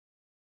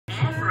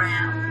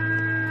rap?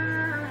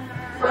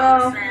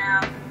 Well,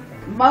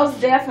 most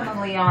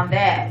definitely on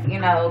that, you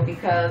know,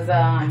 because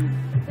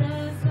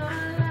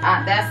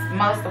that's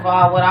most of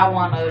all what I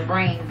want to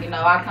bring. You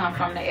know, I come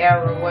from the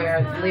era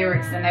where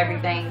lyrics and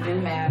everything do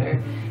matter.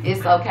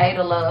 It's okay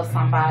to love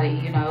somebody,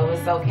 you know.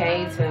 It's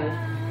okay to,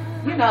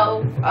 you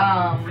know,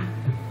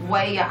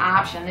 weigh your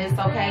option. It's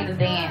okay to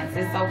dance.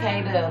 It's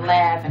okay to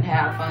laugh and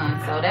have fun.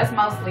 So that's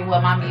mostly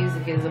what my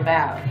music is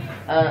about.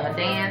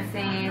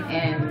 Dancing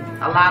and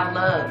a lot of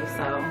love.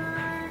 So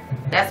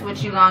that's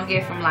what you're going to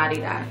get from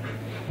Ladidah.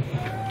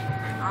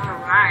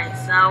 Alright,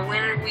 so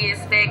when do we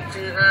expect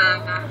to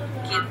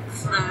get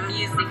some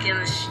music in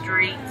the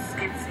streets,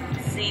 get some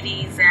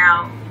CDs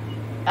out?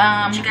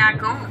 What you got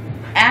going?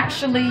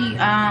 Actually,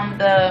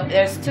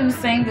 there's 2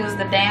 singles,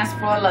 The Dance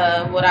for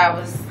Love, what I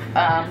was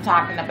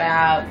talking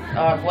about,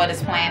 or what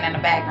is playing in the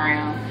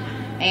background.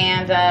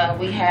 And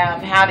we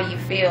have How Do You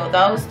Feel?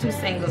 Those 2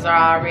 singles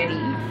are already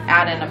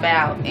out and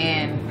about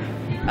and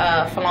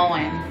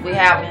flowing. We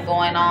have them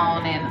going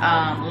on in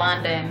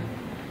London.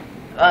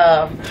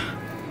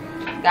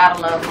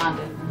 Gotta love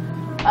London.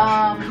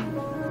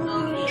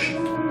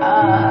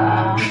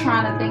 I'm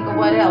trying to think of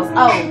what else.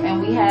 Oh,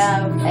 and we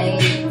have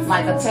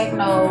a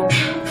techno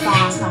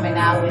song coming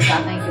out, which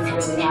I think is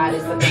really hot.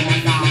 It's a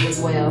dance song as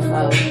well.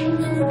 So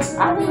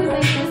I really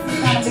think this is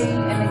gonna be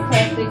an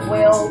eclectic,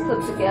 well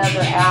put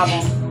together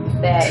album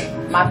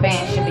that my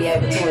fans should be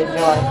able to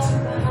enjoy.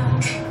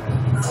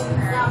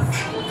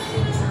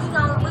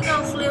 We're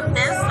gonna flip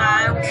that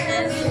side.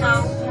 You know,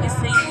 we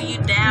see you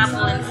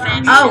dabble in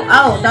fashion.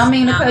 Oh, don't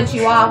mean to cut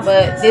you off,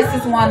 but this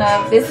is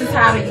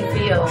How Do You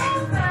Feel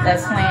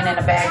that's playing in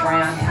the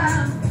background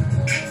now.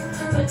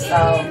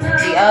 So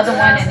the other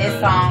one in this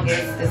song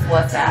is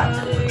What's Out.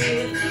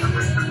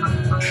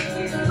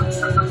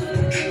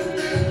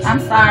 I'm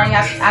sorry,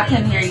 I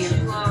couldn't hear you.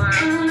 You are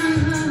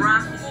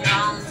rocking your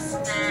own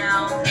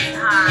style,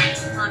 high,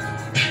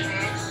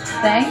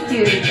 Thank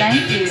you.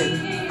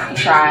 I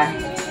try.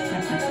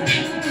 What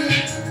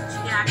you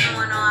got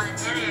going on in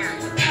that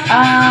area?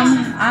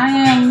 I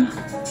am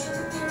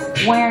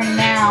wearing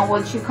now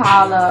what you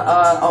call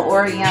a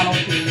oriental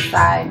piece.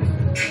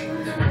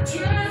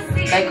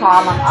 They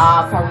call them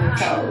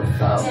perutos.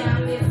 So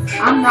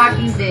I'm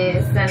rocking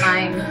this, and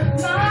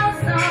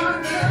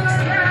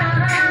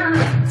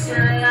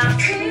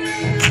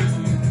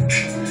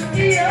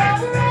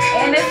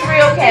it's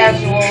real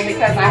casual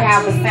because I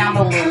have a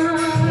sandal look,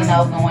 you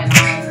know, going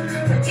on,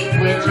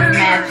 which is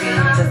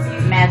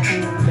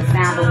matching the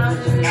sandals,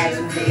 which is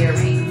matching the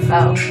earrings. So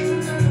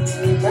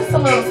just a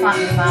little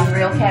something,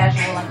 real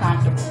casual and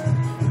comfortable.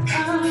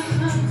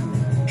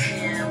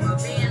 Yeah, well,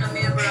 being a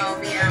member of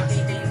VIP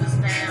Divas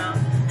now,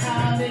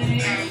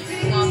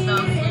 hey, you want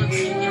those looks,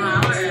 you can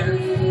holler at her.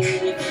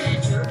 You can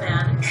at you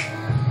about it.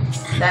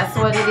 That's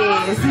what it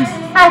is.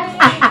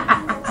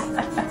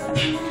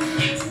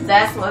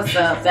 That's what's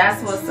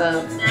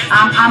up.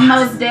 I'm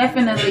most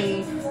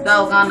definitely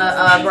though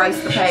gonna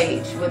grace the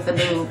page with the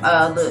new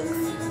looks.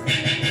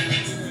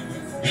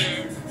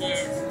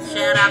 Yes.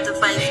 Shout out to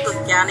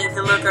Facebook. Y'all need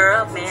to look her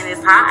up, man.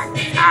 It's hot.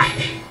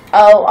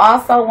 Oh,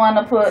 also want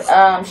to put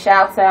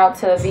shouts out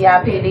to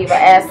VIP Diva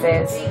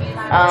Assets,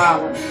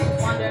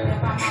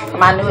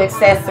 my new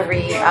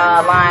accessory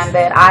line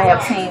that I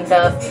have teamed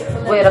up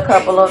with a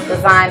couple of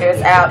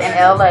designers out in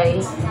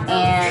LA,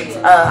 and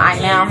I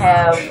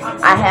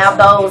have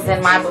those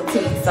in my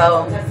boutique.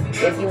 So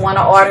if you want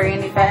to order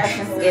any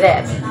fashions, get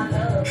at me.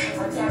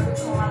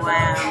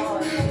 Wow,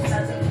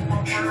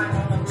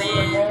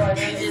 man,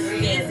 you just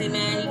busy,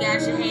 man. You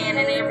got your hand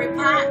in every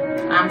pot.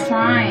 I'm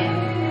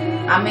trying.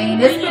 I mean,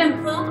 That's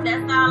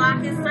all I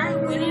can say.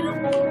 We need a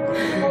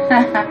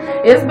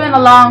food. It's been a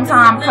long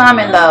time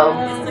coming, though.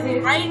 It's a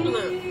great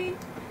look.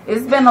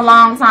 It's been a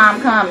long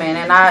time coming,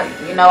 and I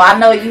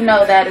know you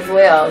know that as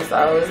well.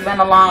 So it's been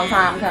a long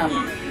time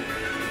coming.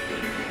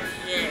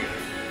 Yeah.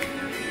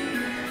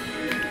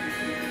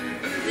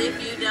 If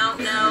you don't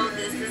know,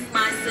 this is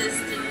my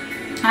sister.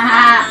 I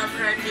love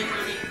her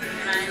dearly,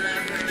 and I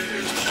love her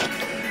too.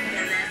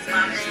 And that's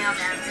my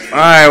family. All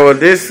right, well,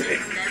 this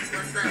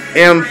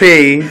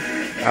MP,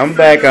 I'm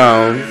back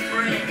on.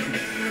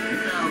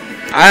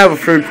 I have a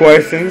few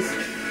questions.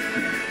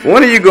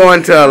 When are you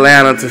going to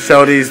Atlanta to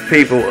show these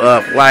people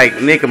up,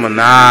 like Nicki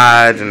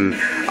Minaj and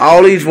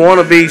all these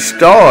wannabe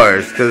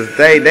stars? Because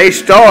they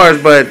stars,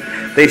 but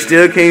they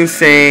still can't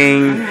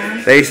sing.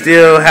 They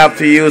still have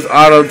to use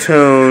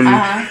auto-tune.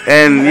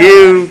 And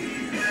you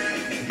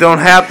don't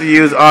have to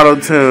use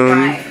auto-tune.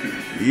 Right.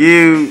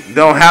 You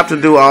don't have to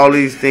do all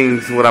these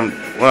things, what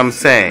I'm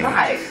saying.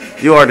 Right.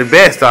 You are the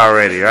best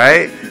already,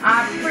 right?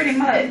 Pretty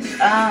much.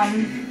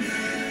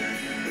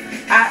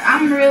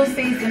 I'm real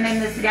seasoned in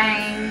this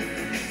game.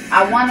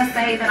 I want to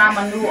say that I'm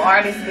a new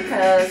artist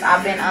because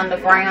I've been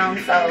underground.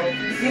 So,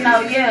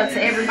 yeah,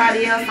 to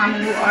everybody else, I'm a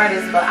new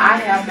artist. But I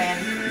have been,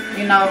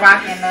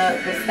 rocking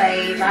the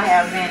stage. I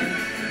have been,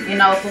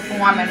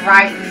 performing,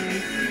 writing,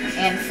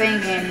 and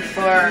singing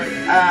for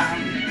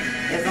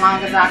as long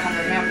as I can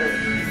remember.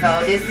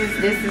 So this is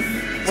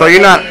So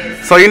you're not.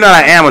 So you're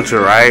not an amateur,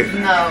 right?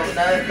 No,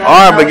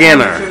 or a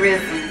beginner.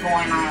 Amateurism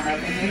going on up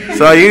in here.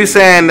 So you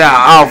saying that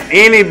off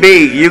any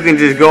beat you can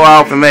just go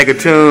off and make a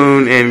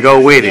tune and go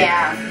with it?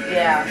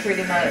 Yeah,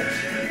 pretty much.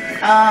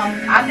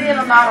 I did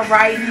a lot of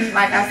writing.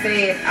 Like I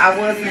said, I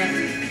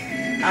wasn't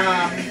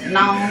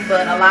known,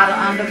 but a lot of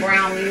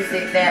underground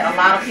music that a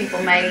lot of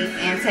people made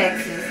in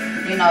Texas.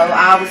 You know,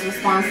 I was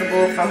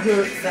responsible for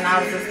hooks, and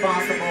I was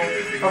responsible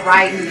for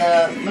writing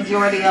the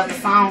majority of the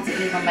song to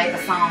even make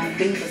a song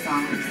be the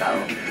song. So,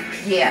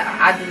 yeah,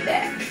 I do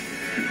that.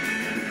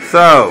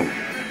 So,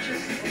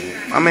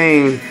 I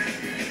mean,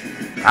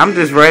 I'm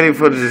just ready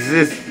for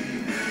this,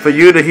 for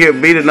you to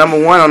be the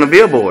 #1 on the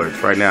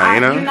billboards right now. You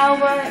know. You know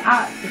what?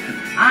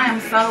 I am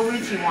so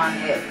with you on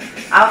it.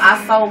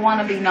 I so want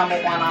to be #1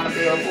 on the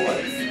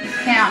billboards.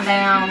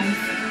 Countdowns,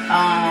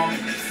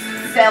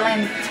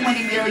 selling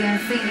 20 million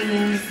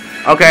CDs.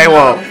 Okay,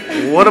 well,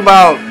 what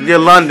about your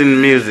London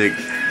music?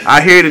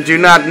 I hear that you're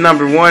not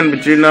 #1,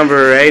 but you're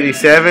number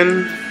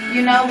 87.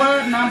 You know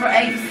what? Number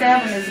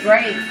 87 is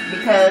great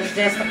because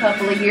just a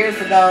couple of years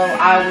ago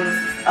I was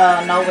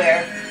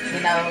nowhere,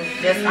 you know,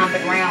 just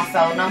underground.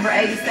 So number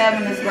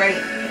 87 is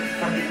great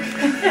for me.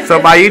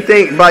 So by you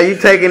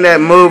taking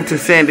that move to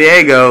San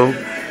Diego,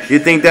 you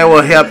think that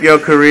will help your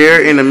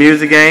career in the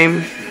music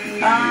game?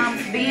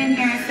 Being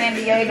here in San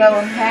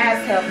Diego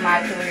has helped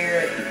my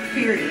career,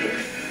 period.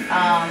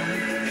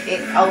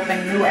 It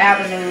opened new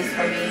avenues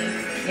for me,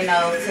 you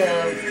know,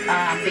 to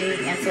be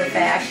into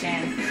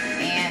fashion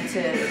and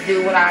to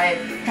do what I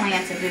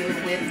plan to do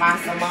with my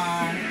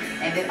salon.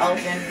 And it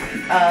opened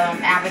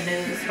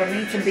avenues for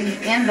me to be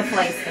in the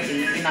place to be,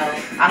 you know.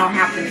 I don't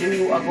have to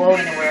do or go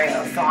anywhere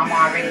else, so I'm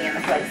already in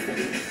the place to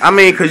be. I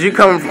mean, because you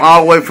come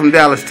all the way from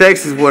Dallas,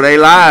 Texas, where they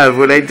live,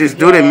 where they just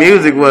do their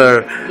music,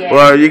 where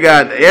you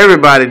got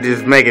everybody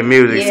just making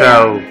music,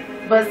 so...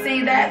 But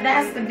see,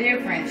 that's the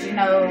difference, you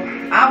know.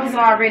 I was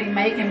already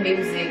making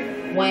music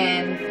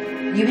when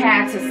you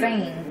had to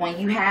sing, when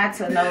you had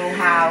to know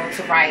how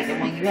to write,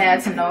 and when you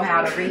had to know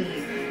how to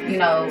read. You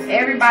know,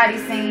 everybody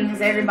sings,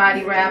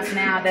 everybody raps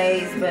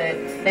nowadays, but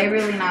they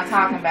really not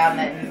talking about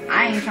nothing.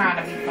 I ain't trying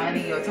to be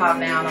funny or talk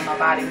down on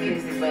nobody's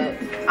music, but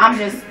I'm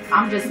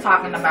just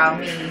talking about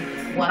me.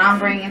 What I'm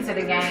bringing to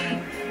the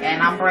game,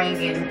 and I'm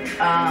bringing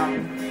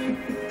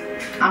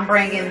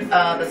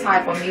the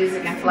type of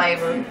music and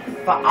flavor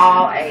for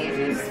all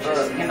ages,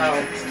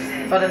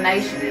 for the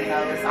nation. You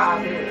know, it's all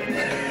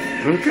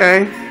good.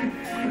 Okay.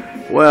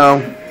 Well,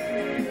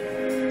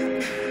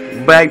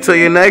 back to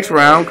your next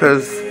round,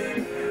 because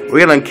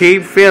we're going to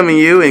keep filming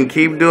you and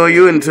keep doing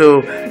you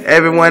until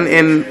everyone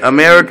in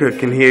America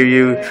can hear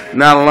you,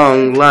 not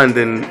alone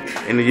London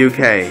in the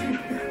UK.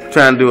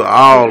 Trying to do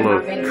all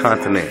the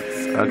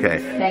continents.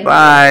 Okay.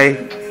 Bye.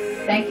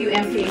 Thank you,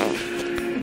 MP.